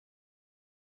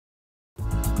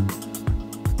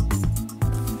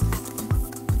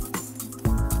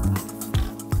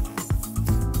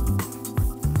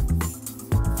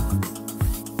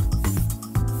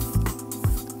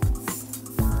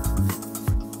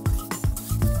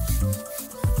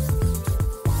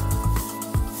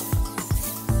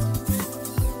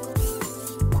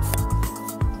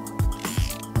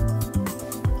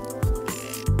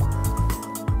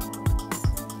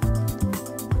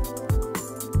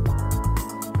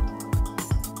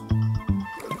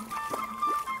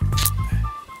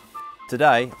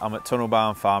Today I'm at Tunnel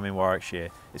Barn Farm in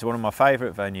Warwickshire. It's one of my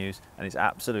favourite venues and it's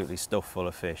absolutely stuffed full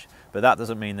of fish, but that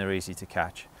doesn't mean they're easy to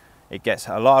catch. It gets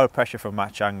a lot of pressure from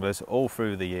match anglers all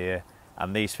through the year,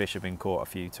 and these fish have been caught a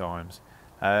few times.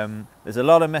 There's a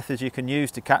lot of methods you can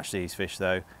use to catch these fish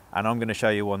though, and I'm going to show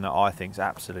you one that I think is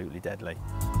absolutely deadly.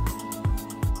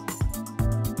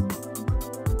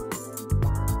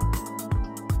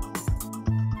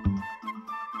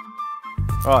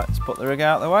 Right, let's put the rig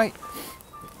out of the way.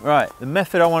 Right, the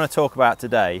method I want to talk about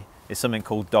today is something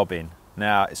called dobbing.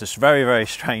 Now, it's a very, very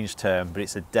strange term, but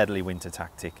it's a deadly winter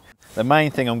tactic. The main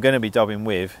thing I'm going to be dobbing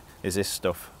with is this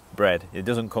stuff, bread. It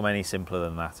doesn't come any simpler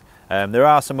than that. There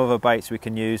are some other baits we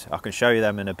can use. I can show you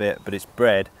them in a bit, but it's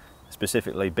bread,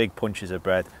 specifically big punches of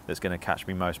bread, that's going to catch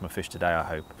me most of my fish today, I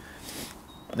hope.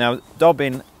 Now,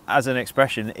 dobbing, as an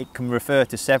expression, it can refer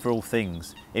to several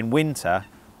things. In winter,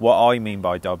 what I mean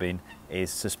by dobbing is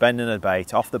suspending a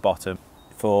bait off the bottom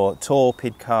for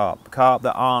torpid carp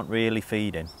that aren't really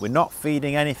feeding. We're not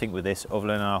feeding anything with this other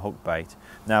than our hook bait.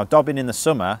 Now, dobbing in the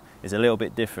summer is a little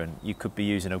bit different. You could be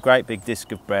using a great big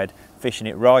disc of bread, fishing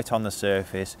it right on the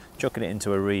surface, chucking it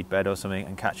into a reed bed or something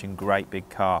and catching great big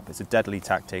carp. It's a deadly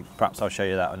tactic. Perhaps I'll show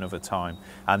you that another time.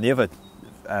 And the other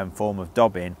form of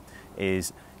dobbing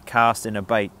is casting a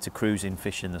bait to cruising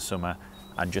fish in the summer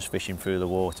and just fishing through the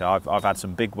water. I've had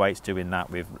some big weights doing that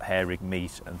with hair rig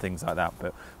meat and things like that,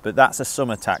 but that's a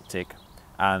summer tactic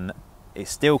and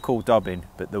it's still called dobbing,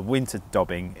 but the winter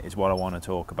dobbing is what I want to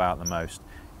talk about the most.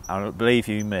 And believe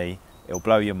you me, it'll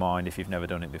blow your mind if you've never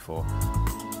done it before.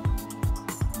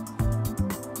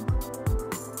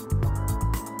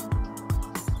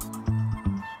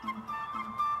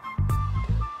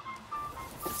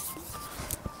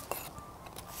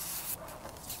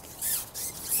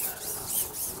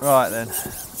 Right then,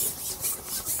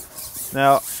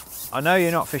 now I know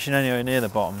you're not fishing anywhere near the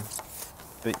bottom,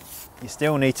 but you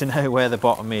still need to know where the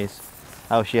bottom is,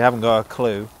 else you haven't got a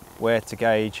clue where to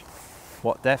gauge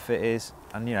what depth it is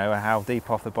and you know how deep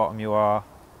off the bottom you are.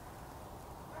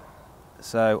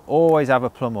 So always have a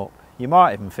plumb up. You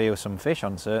might even feel some fish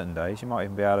on certain days. You might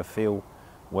even be able to feel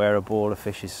where a ball of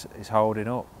fish is holding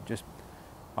up. Just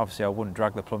obviously I wouldn't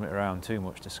drag the plummet around too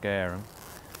much to scare them,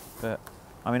 but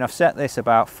I mean, I've set this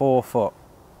about 4 foot,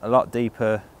 a lot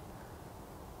deeper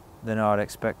than I'd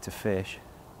expect to fish.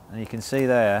 And you can see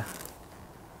there,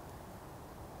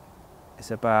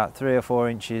 it's about 3 or 4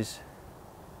 inches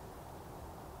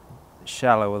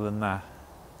shallower than that,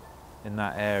 in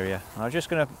that area. And I'm just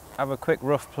going to have a quick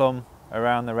rough plumb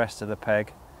around the rest of the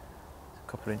peg. It's a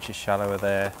couple of inches shallower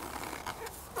there.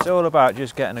 It's all about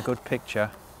just getting a good picture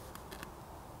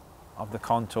of the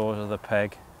contours of the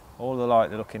peg, all the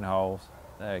likely looking holes.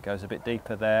 There it goes a bit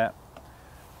deeper there,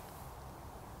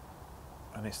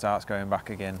 and it starts going back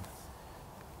again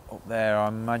up there,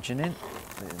 I'm imagining.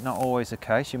 It's not always the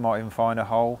case, you might even find a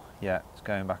hole. Yeah, it's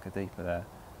going back a deeper there.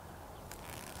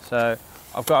 So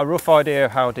I've got a rough idea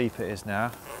of how deep it is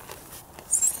now,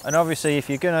 and obviously if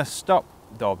you're going to stop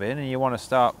dobbing and you want to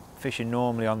start fishing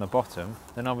normally on the bottom,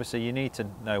 then obviously you need to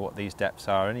know what these depths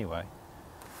are anyway.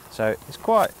 So it's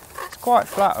quite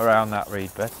flat around that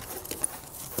reed bed.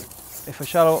 If I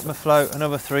shallow up my float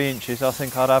another 3 inches, I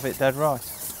think I'd have it dead right.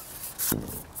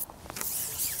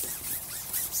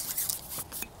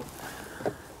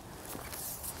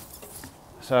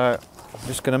 So I'm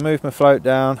just going to move my float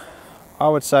down. I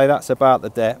would say that's about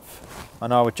the depth,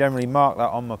 and I would generally mark that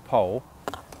on my pole,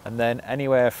 and then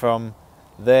anywhere from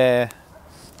there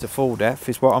to full depth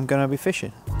is what I'm going to be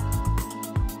fishing.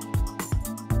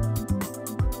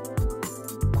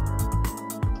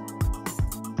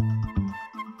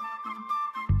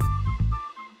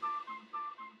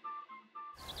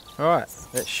 Right,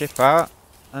 let's ship out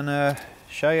and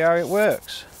show you how it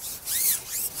works.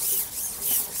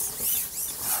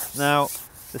 Now,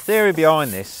 the theory behind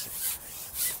this,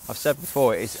 I've said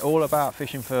before, it's all about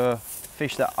fishing for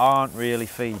fish that aren't really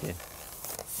feeding.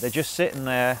 They're just sitting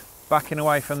there, backing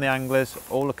away from the anglers,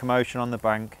 all the commotion on the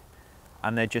bank,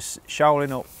 and they're just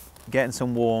shoaling up, getting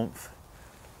some warmth.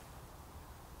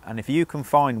 And if you can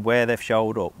find where they've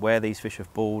shoaled up, where these fish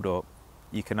have balled up,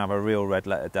 you can have a real red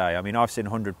letter day. I mean, I've seen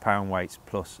 100-pound weights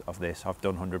plus of this. I've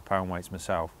done 100-pound weights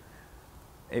myself.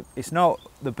 It's not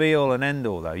the be-all and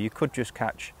end-all though. You could just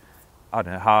catch, I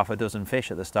don't know, half a dozen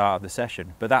fish at the start of the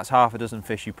session, but that's half a dozen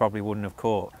fish you probably wouldn't have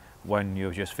caught when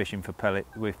you're just fishing for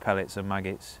with pellets and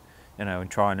maggots, you know,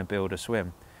 and trying to build a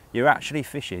swim. You're actually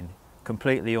fishing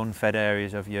completely unfed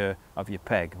areas of your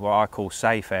peg, what I call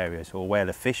safe areas, or where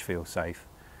the fish feel safe.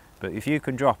 But if you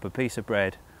can drop a piece of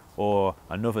bread or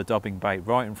another dobbing bait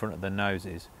right in front of their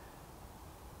noses,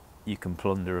 you can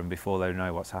plunder them before they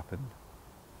know what's happened.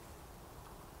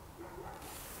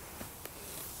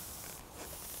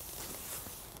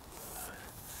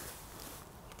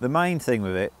 The main thing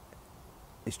with it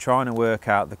is trying to work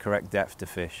out the correct depth to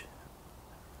fish.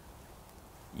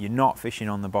 You're not fishing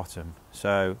on the bottom.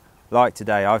 So like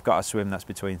today, I've got a swim that's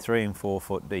between 3 and 4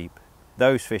 foot deep.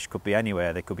 Those fish could be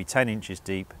anywhere. They could be 10 inches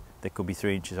deep, they could be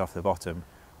 3 inches off the bottom,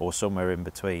 or somewhere in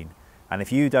between. And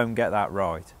if you don't get that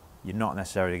right, you're not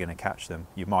necessarily going to catch them.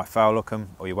 You might foul hook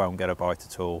them, or you won't get a bite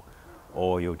at all,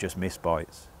 or you'll just miss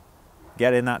bites.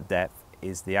 Getting that depth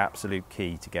is the absolute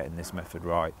key to getting this method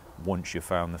right once you've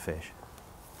found the fish.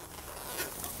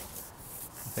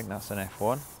 I think that's an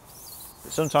F1.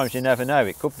 But sometimes you never know,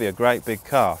 it could be a great big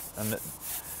carp. And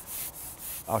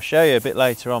I'll show you a bit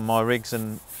later on my rigs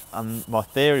and my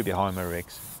theory behind my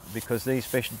rigs, because these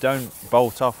fish don't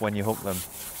bolt off when you hook them.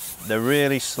 They're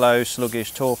really slow,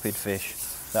 sluggish, torpid fish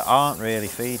that aren't really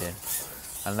feeding,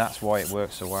 and that's why it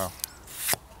works so well.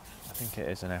 I think it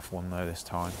is an F1 though this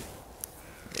time.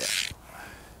 Yeah.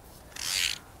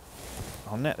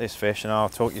 I'll net this fish and I'll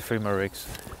talk you through my rigs.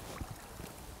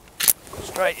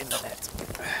 Straight in the net.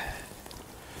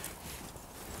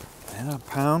 And a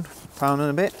pound and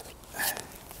a bit.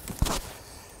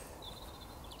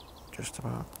 Just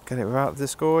about get it without the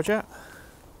disgorger.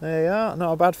 There you are,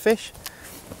 not a bad fish.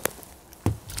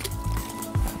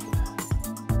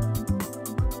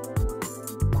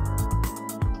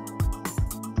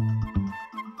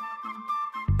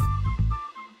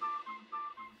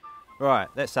 Right,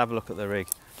 let's have a look at the rig.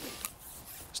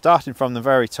 Starting from the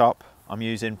very top, I'm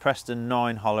using Preston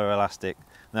 9 hollow elastic.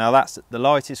 Now that's the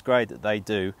lightest grade that they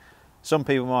do. Some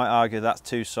people might argue that's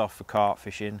too soft for carp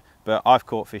fishing, but I've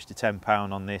caught fish to 10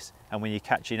 pound on this, and when you're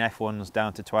catching F1s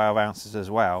down to 12 ounces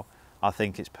as well, I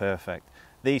think it's perfect.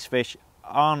 These fish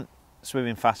aren't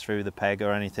swimming fast through the peg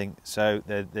or anything, so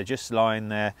they're just lying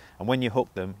there, and when you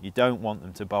hook them, you don't want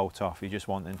them to bolt off. You just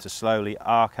want them to slowly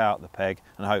arc out the peg,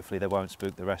 and hopefully they won't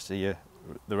spook the rest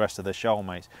of the shoal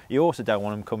mates. You also don't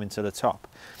want them coming to the top.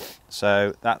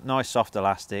 So that nice soft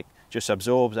elastic just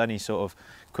absorbs any sort of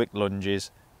quick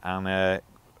lunges and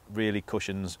really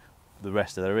cushions the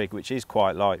rest of the rig, which is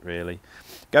quite light really.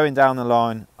 Going down the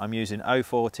line, I'm using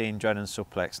 014 Drennan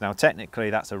Suplex. Now technically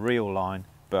that's a reel line,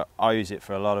 but I use it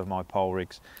for a lot of my pole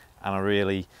rigs, and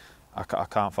I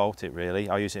can't fault it really.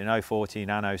 I use it in 014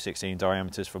 and 016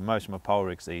 diameters for most of my pole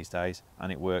rigs these days,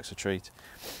 and it works a treat.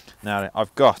 Now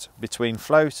I've got, between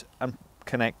float and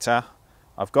connector,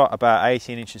 I've got about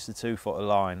 18 inches to 2 foot of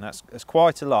line. That's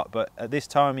quite a lot, but at this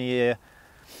time of year,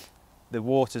 the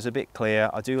water's a bit clear.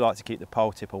 I do like to keep the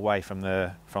pole tip away from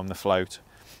the float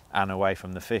and away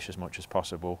from the fish as much as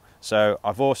possible. So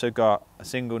I've also got a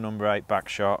single number 8 back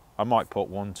shot. I might put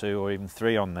 1, 2 or even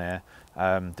 3 on there,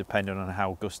 depending on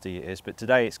how gusty it is. But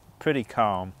today it's pretty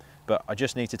calm, but I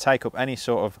just need to take up any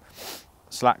sort of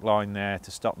slack line there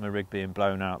to stop my rig being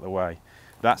blown out of the way.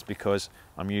 That's because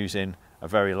I'm using a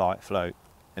very light float.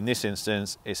 In this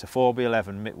instance, it's a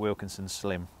 4B11 Mick Wilkinson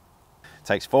Slim. It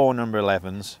takes 4 number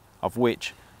 11s, of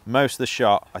which most of the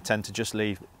shot I tend to just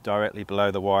leave directly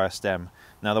below the wire stem.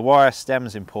 Now the wire stem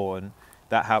is important.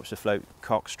 That helps the float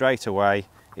cock straight away.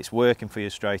 It's working for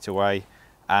you straight away,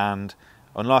 and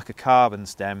unlike a carbon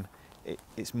stem,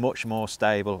 it's much more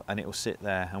stable and it will sit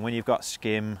there. And when you've got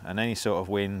skim and any sort of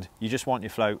wind, you just want your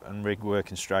float and rig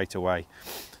working straight away.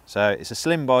 So it's a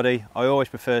slim body. I always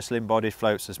prefer slim bodied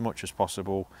floats as much as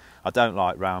possible. I don't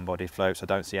like round bodied floats. I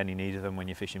don't see any need of them when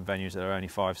you're fishing venues that are only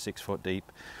 5, 6 foot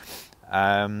deep.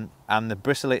 And the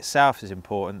bristle itself is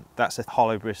important. That's a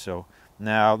hollow bristle.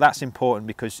 Now that's important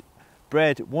because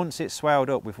bread, once it's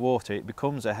swelled up with water, it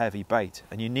becomes a heavy bait,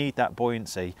 and you need that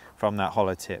buoyancy from that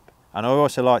hollow tip. And I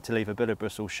also like to leave a bit of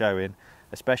bristle showing,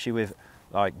 especially with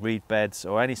like reed beds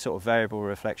or any sort of variable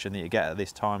reflection that you get at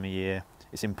this time of year.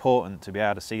 It's important to be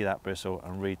able to see that bristle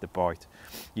and read the bite.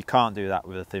 You can't do that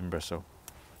with a thin bristle.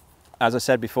 As I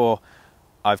said before,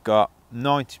 I've got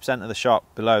 90% of the shot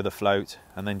below the float,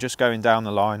 and then just going down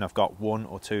the line I've got 1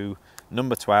 or 2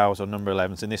 number 12s or number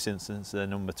 11s. In this instance they're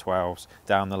number 12s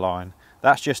down the line.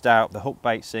 That's just out the hook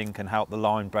bait sink and help the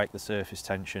line break the surface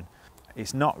tension.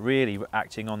 It's not really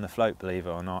acting on the float, believe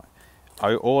it or not.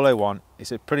 All I want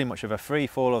is pretty much of a free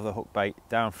fall of the hook bait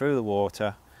down through the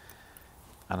water,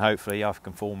 and hopefully I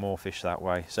can fall more fish that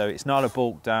way. So it's not a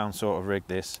bulk down sort of rig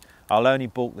this. I'll only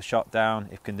bulk the shot down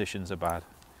if conditions are bad.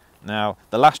 Now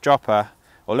the last dropper,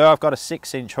 although I've got a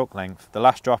 6-inch hook length, the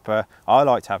last dropper I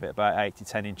like to have it about 8 to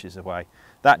 10 inches away.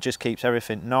 That just keeps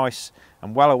everything nice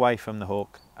and well away from the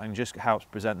hook and just helps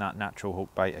present that natural hook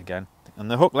bait again. And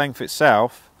the hook length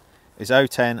itself is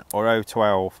 010 or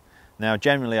 012. Now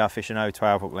generally I fish an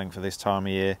 012 hook length for this time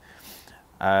of year.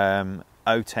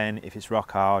 010 if it's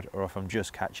rock hard or if I'm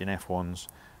just catching F1s.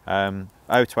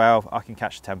 012, I can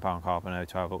catch a 10-pound carp on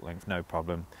 012 hook length, no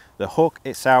problem. The hook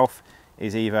itself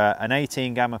is either an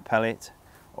 18 gamma pellet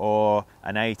or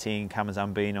an 18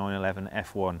 Camazambino 911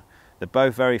 F1. They're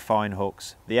both very fine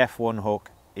hooks. The F1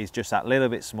 hook is just that little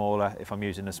bit smaller if I'm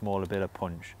using a smaller bit of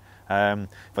punch.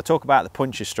 If I talk about the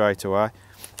punches straight away,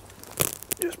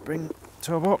 just bring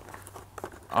tub up.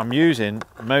 I'm using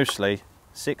mostly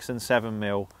 6 and 7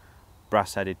 mil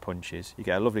brass headed punches. You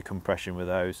get a lovely compression with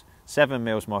those. 7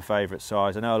 mil is my favourite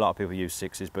size. I know a lot of people use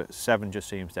 6s, but 7 just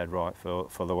seems dead right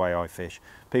for the way I fish.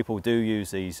 People do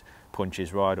use these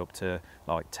punches right up to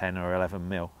like 10 or 11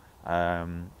 mil.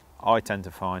 I tend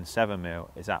to find 7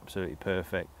 mil is absolutely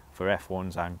perfect for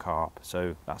F1s and carp,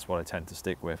 so that's what I tend to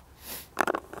stick with.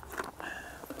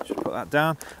 Just put that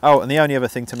down. Oh, and the only other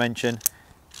thing to mention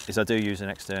is I do use an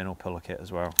external puller kit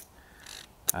as well.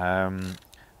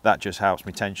 That just helps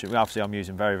me tension. Obviously I'm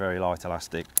using very, very light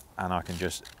elastic, and I can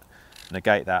just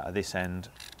negate that at this end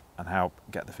and help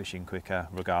get the fish in quicker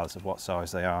regardless of what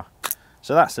size they are.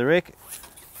 So that's the rig.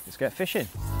 Let's get fishing.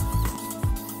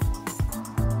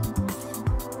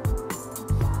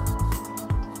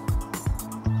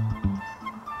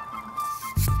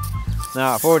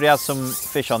 Now I've already had some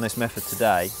fish on this method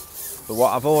today, but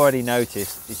what I've already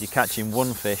noticed is you're catching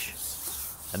one fish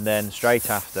and then straight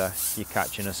after you're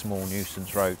catching a small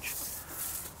nuisance roach.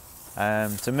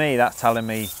 To me that's telling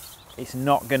me it's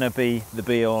not going to be the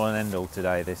be all and end all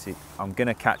today. I'm going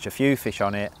to catch a few fish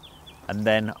on it, and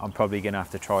then I'm probably going to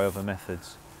have to try other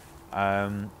methods.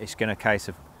 It's going to case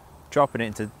of dropping it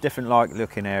into different like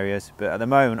looking areas, but at the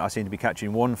moment I seem to be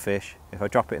catching one fish. If I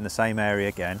drop it in the same area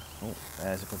again, oh,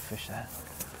 there's a good fish there.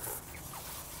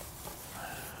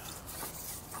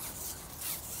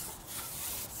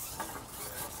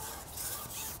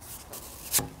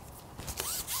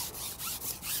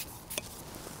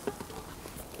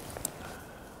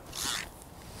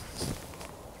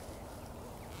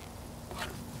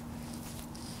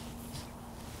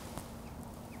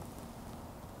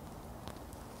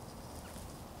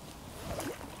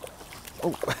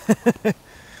 Oh,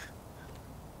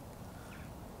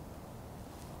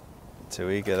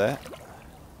 too eager there.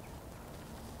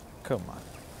 Come on.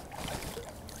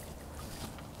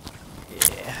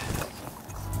 Yeah.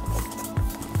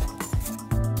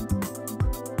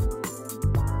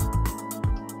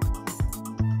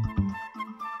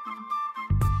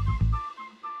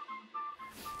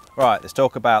 Right, let's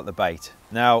talk about the bait.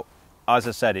 Now, as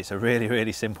I said, it's a really,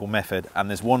 really simple method, and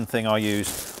there's one thing I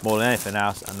use more than anything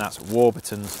else, and that's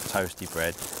Warburton's toasty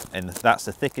bread. And that's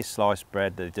the thickest sliced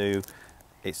bread they do.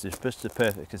 It's just the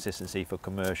perfect consistency for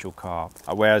commercial carp.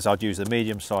 Whereas I'd use the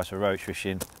medium slice for roach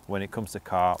fishing. When it comes to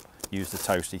carp, use the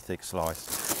toasty thick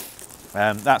slice.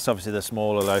 That's obviously the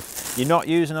smaller loaf. You're not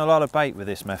using a lot of bait with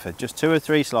this method, just 2 or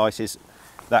 3 slices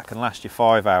that can last you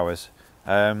 5 hours.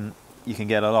 You can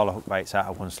get a lot of hook baits out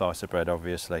of one slice of bread,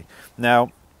 obviously.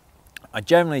 Now, I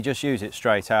generally just use it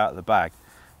straight out of the bag,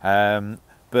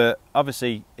 but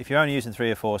obviously if you're only using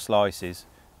 3 or 4 slices,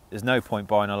 there's no point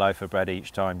buying a loaf of bread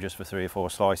each time just for 3 or 4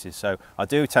 slices. So I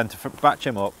do tend to batch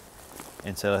them up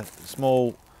into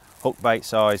small hook bait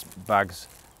size bags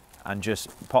and just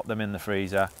pop them in the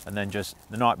freezer, and then just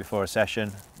the night before a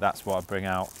session, that's what I bring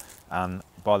out, and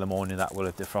by the morning that will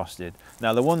have defrosted.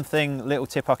 Now the one little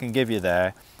tip I can give you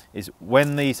there is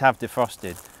when these have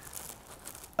defrosted,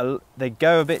 they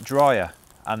go a bit drier,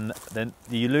 and then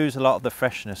you lose a lot of the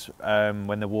freshness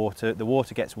when the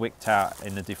water gets wicked out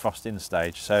in the defrosting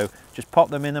stage. So just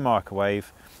pop them in the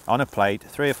microwave on a plate,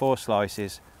 3 or 4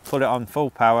 slices, put it on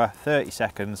full power, 30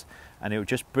 seconds, and it will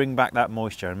just bring back that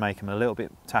moisture and make them a little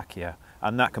bit tackier,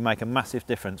 and that can make a massive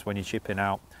difference when you're chipping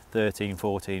out 13,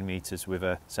 14 metres with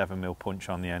a 7 mil punch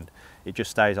on the end. It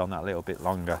just stays on that little bit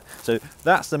longer. So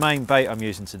that's the main bait I'm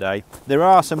using today. There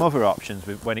are some other options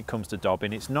when it comes to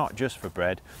dobbing. It's not just for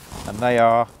bread, and they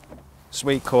are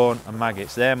sweet corn and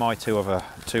maggots. They're my two other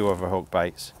hook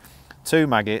baits. 2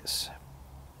 maggots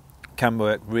can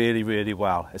work really, really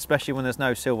well, especially when there's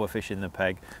no silverfish in the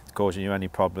peg causing you any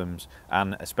problems,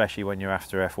 and especially when you're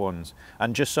after F1s.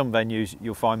 And just some venues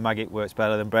you'll find maggot works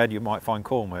better than bread. You might find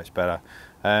corn works better.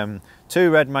 2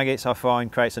 red maggots I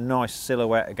find creates a nice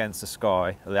silhouette against the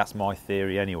sky. That's my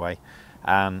theory anyway,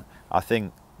 and I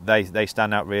think they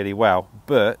stand out really well.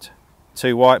 But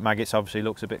 2 white maggots obviously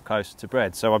looks a bit closer to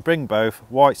bread, so I bring both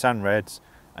whites and reds,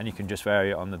 and you can just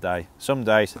vary it on the day. Some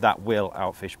days that will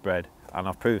outfish bread, and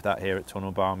I've proved that here at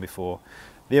Tunnel Barn before.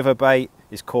 The other bait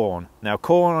is corn. Now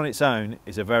corn on its own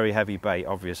is a very heavy bait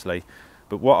obviously,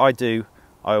 but what I do,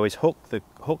 I always hook the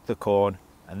corn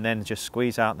and then just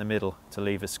squeeze out in the middle to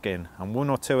leave a skin, and 1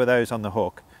 or 2 of those on the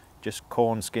hook, just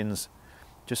corn skins,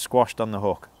 just squashed on the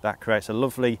hook. That creates a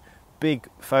lovely big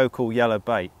focal yellow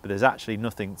bait, but there's actually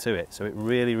nothing to it, so it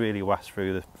really wafts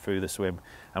through the swim.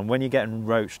 And when you're getting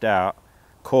roached out,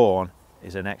 corn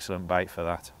is an excellent bait for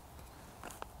that.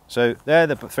 So they're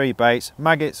the 3 baits: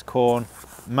 maggots, corn,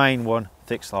 main one,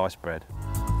 thick sliced bread.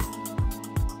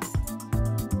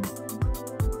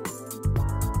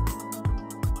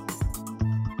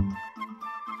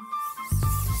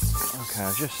 Okay,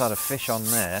 I've just had a fish on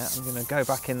there. I'm going to go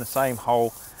back in the same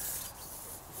hole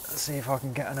and see if I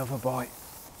can get another bite.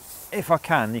 If I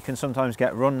can, you can sometimes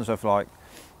get runs of like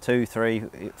 2,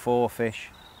 3, 4 fish,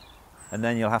 and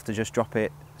then you'll have to just drop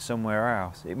it somewhere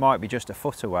else. It might be just a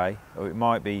foot away, or it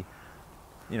might be,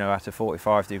 you know, at a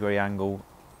 45-degree angle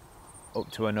up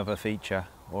to another feature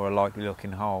or a likely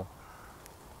looking hole.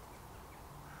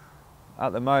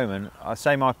 At the moment, I'd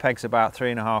say my peg's about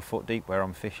 3.5 foot deep where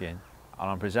I'm fishing, and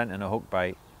I'm presenting a hook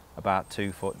bait about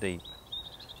 2 foot deep.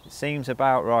 It seems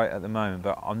about right at the moment,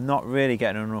 but I'm not really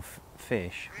getting enough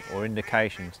fish or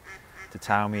indications to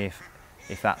tell me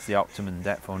if that's the optimum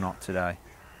depth or not today.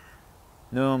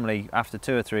 Normally after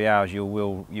 2 or 3 hours you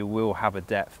will have a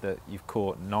depth that you've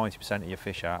caught 90% of your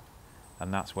fish at,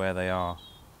 and that's where they are.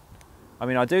 I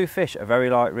mean, I do fish a very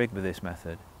light rig with this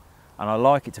method, and I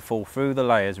like it to fall through the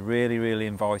layers really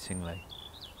invitingly.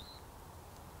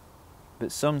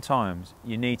 But sometimes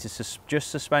you need to just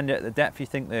suspend it at the depth you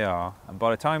think they are, and by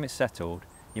the time it's settled,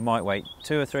 you might wait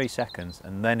 2 or 3 seconds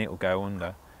and then it'll go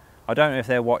under. I don't know if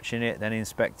they're watching it, then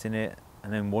inspecting it,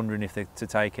 and then wondering if to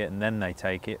take it, and then they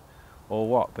take it, or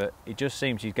what, but it just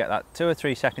seems you get that 2 or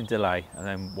 3 second delay and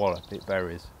then wallop, it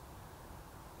buries.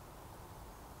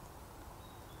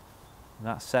 And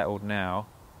that's settled now.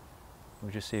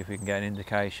 We'll just see if we can get an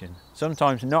indication.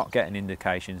 Sometimes not getting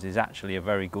indications is actually a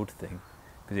very good thing,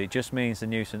 because it just means the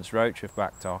nuisance roach have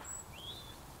backed off,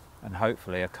 and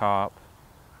hopefully a carp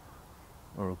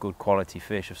or a good quality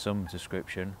fish of some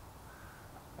description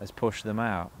has pushed them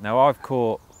out. Now I've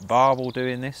caught barbel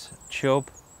doing this, chub,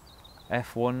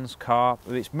 F1s, carp.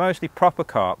 It's mostly proper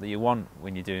carp that you want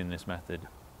when you're doing this method.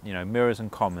 You know, mirrors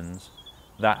and commons,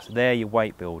 they're your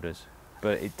weight builders.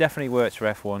 But it definitely works for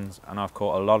F1s, and I've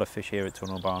caught a lot of fish here at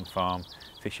Tunnel Barn Farm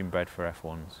fishing bred for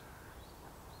F1s.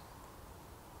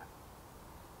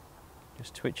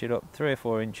 Just twitch it up 3 or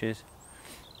 4 inches.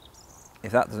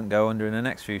 If that doesn't go under in the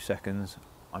next few seconds,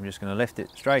 I'm just going to lift it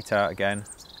straight out again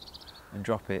and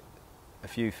drop it a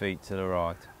few feet to the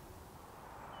right.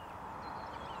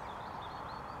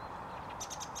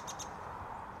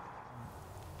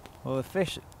 Well, the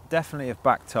fish definitely have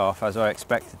backed off as I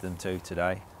expected them to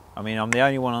today. I mean, I'm the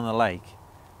only one on the lake,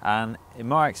 and in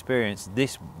my experience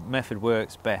this method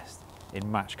works best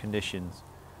in match conditions.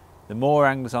 The more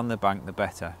anglers on the bank the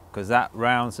better, because that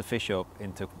rounds the fish up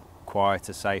into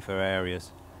quieter, safer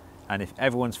areas. And if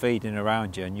everyone's feeding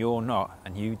around you and you're not,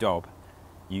 and you dob,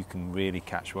 you can really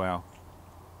catch well.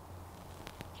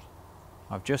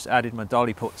 I've just added my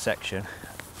dolly put section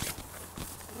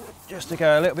just to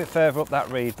go a little bit further up that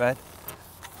reed bed,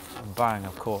 and bang,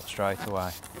 I've caught straight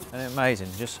away. And it's amazing,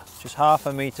 just half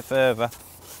a metre further,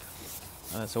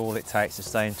 and that's all it takes to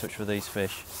stay in touch with these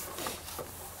fish.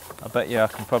 I bet you I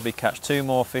can probably catch 2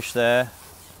 more fish there,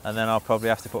 and then I'll probably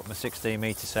have to put my 16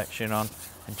 metre section on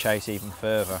and chase even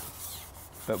further.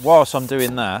 But whilst I'm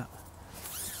doing that,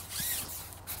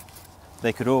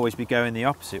 they could always be going the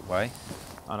opposite way,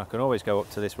 and I can always go up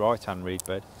to this right hand reed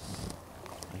bed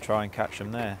and try and catch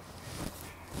them there.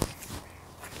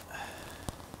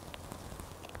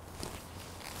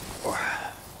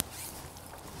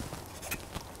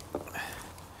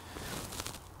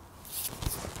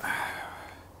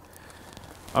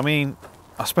 I mean,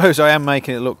 I suppose I am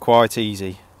making it look quite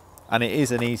easy, and it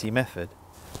is an easy method,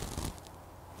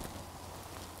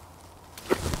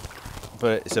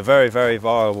 but it's a very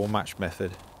viable match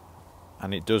method,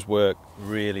 and it does work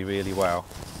really well,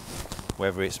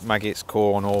 whether it's maggots,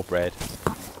 corn or bread.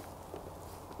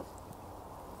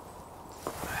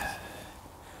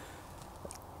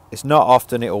 It's not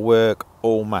often it'll work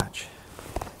all match.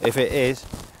 If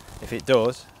it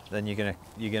does, then you're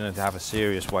gonna have a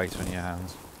serious weight on your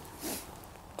hands.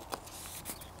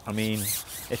 I mean,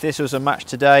 if this was a match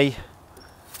today,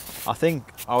 I think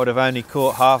I would have only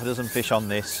caught half a dozen fish on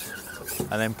this,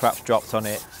 and then perhaps dropped on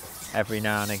it every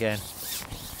now and again.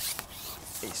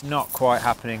 It's not quite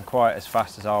happening quite as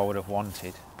fast as I would have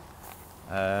wanted,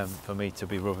 for me to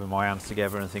be rubbing my hands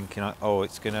together and thinking, oh,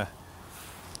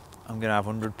 I'm gonna have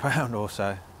 100 pound or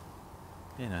so,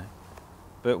 you know.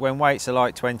 But when weights are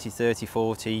like 20, 30,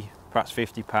 40, perhaps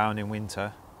 50 pound in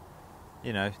winter,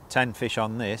 you know, 10 fish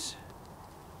on this,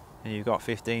 and you've got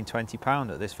 15, 20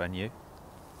 pound at this venue.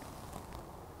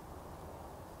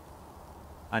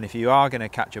 And if you are going to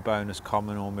catch a bonus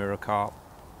common or mirror carp,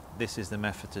 this is the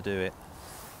method to do it.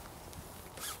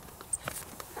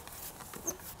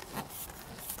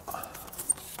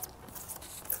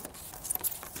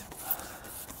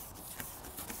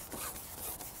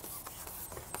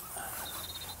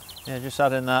 Yeah, just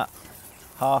adding that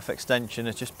half extension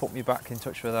has just put me back in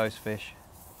touch with those fish.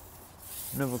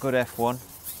 Another good F1.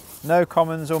 No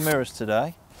commons or mirrors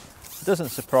today. It doesn't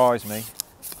surprise me.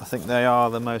 I think they are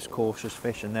the most cautious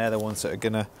fish, and they're the ones that are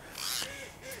gonna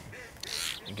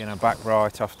back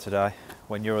right off today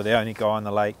when you're the only guy on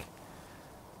the lake.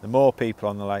 The more people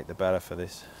on the lake, the better for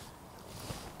this.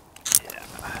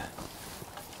 Yeah.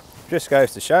 Just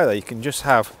goes to show that you can just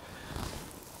have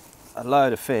a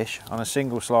load of fish on a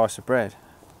single slice of bread.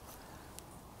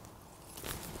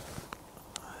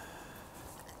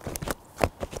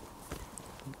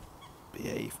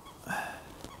 Behave.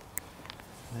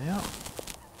 Yeah.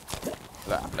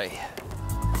 Lovely.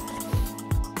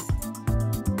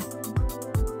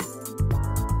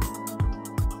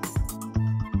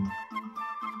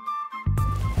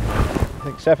 I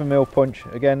think 7mm punch,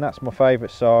 again, that's my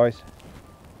favourite size.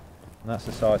 And that's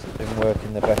the size that's been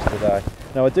working the best today.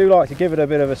 Now I do like to give it a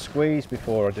bit of a squeeze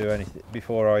before I do anything,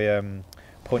 before I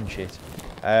punch it.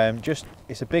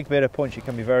 It's a big bit of punch, it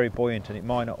can be very buoyant and it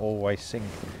might not always sink.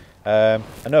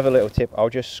 Another little tip, I'll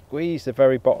just squeeze the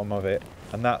very bottom of it,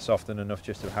 and that's often enough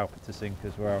just to help it to sink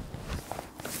as well.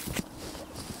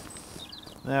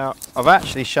 Now I've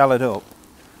actually shallowed up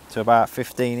to about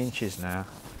 15 inches now.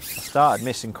 I started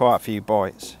missing quite a few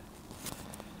bites,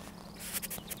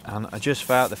 and I just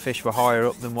felt the fish were higher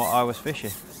up than what I was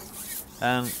fishing,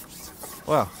 and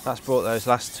well, that's brought those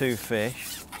last two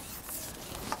fish.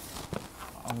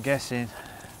 I'm guessing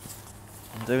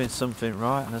I'm doing something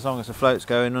right, and as long as the float's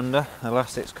going under, the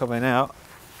elastic's coming out,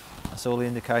 that's all the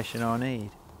indication I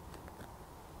need.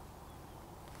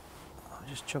 I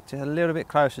just chucked it a little bit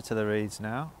closer to the reeds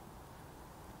now.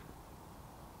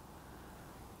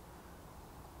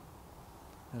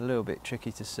 A little bit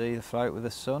tricky to see the float with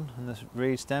the sun and the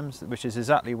reed stems, which is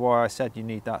exactly why I said you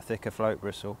need that thicker float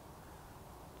bristle.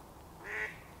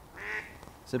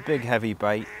 It's a big heavy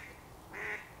bait.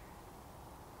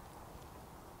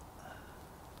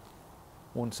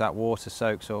 Once that water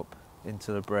soaks up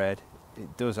into the bread,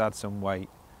 it does add some weight,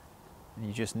 and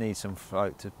you just need some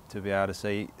float to be able to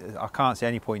see. I can't see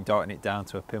any point darting it down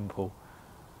to a pimple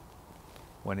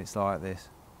when it's like this.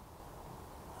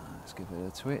 Let's give it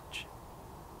a twitch.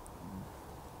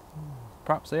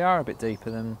 Perhaps they are a bit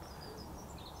deeper than,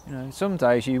 you know, some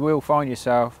days you will find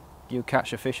yourself, you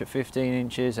catch a fish at 15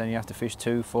 inches and you have to fish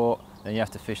 2 foot, then you have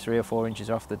to fish 3 or 4 inches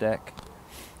off the deck.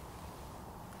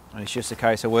 And it's just a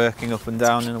case of working up and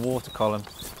down in the water column.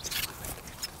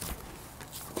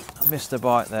 I missed a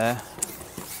bite there.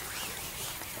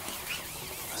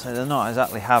 So they're not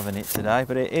exactly having it today,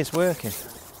 but it is working.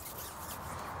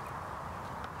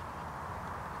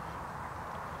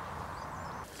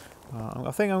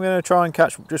 I think I'm going to try and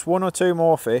catch just 1 or 2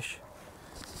 more fish,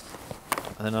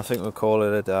 and then I think we'll call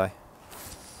it a day.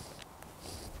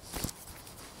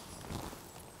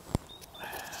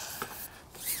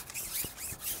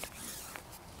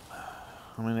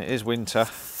 I mean, it is winter,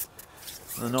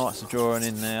 the nights are drawing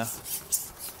in now.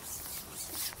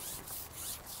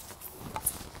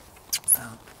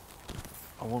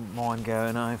 I wouldn't mind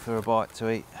going home for a bite to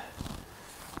eat,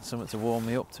 something to warm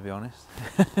me up, to be honest.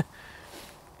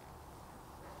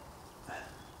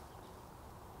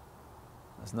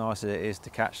 As nice as it is to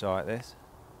catch like this.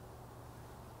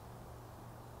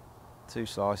 2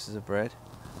 slices of bread.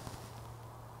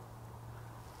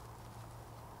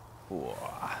 Ooh.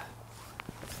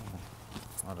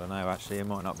 I don't know, actually, it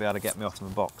might not be able to get me off my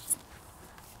box.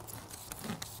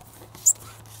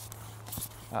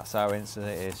 That's how instant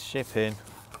it is. Ship in,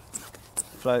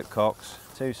 float cocks,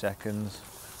 2 seconds,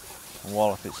 and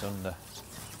wallop it's under.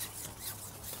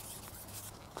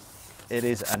 It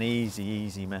is an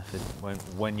easy method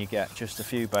when you get just a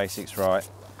few basics right.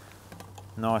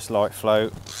 Nice light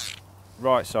float,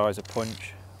 right size of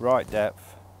punch, right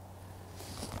depth,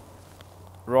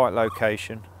 right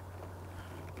location.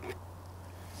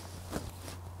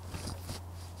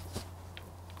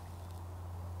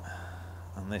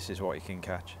 And this is what you can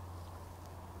catch.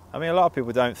 I mean, a lot of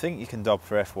people don't think you can dob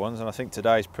for F1s, and I think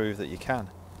today's proved that you can.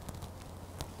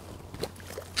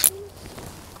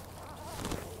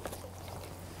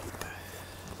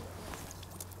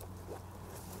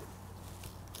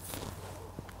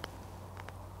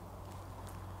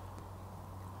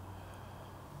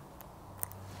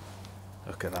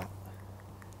 Look at that.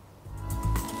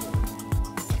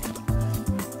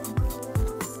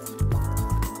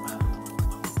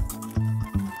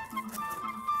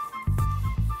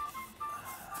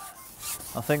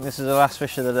 I think this is the last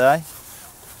fish of the day.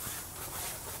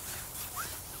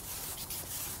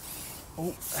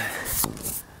 Oh,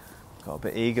 got a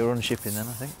bit eager on shipping then,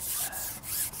 I think.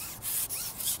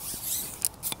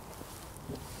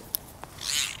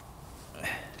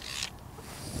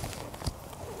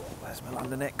 Where's my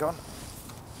lander net gone?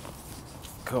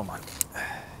 Come on.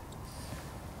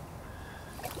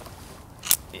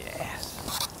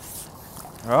 Yes.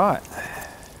 Right.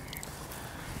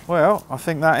 Well, I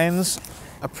think that ends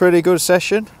a pretty good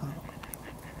session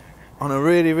on a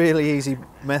really, really easy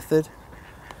method.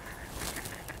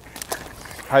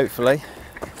 Hopefully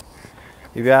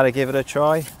you'll be able to give it a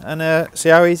try and see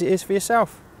how easy it is for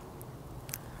yourself.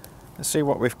 Let's see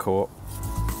what we've caught.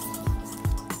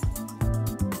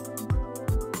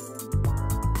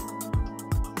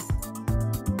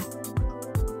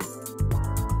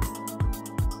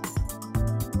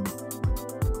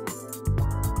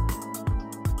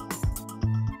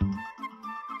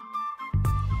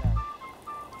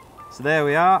 So there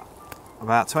we are,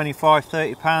 about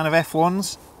 25–30 pound of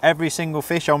F1s, every single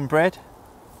fish on bread.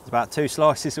 There's about 2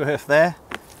 slices worth there.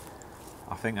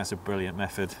 I think that's a brilliant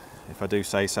method, if I do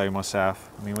say so myself.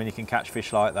 I mean, when you can catch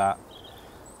fish like that,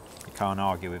 you can't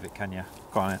argue with it, can you?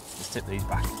 Go on, let's tip these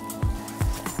back.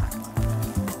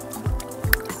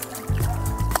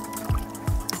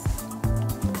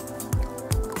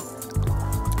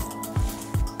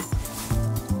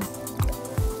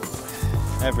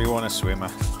 Everyone a swimmer.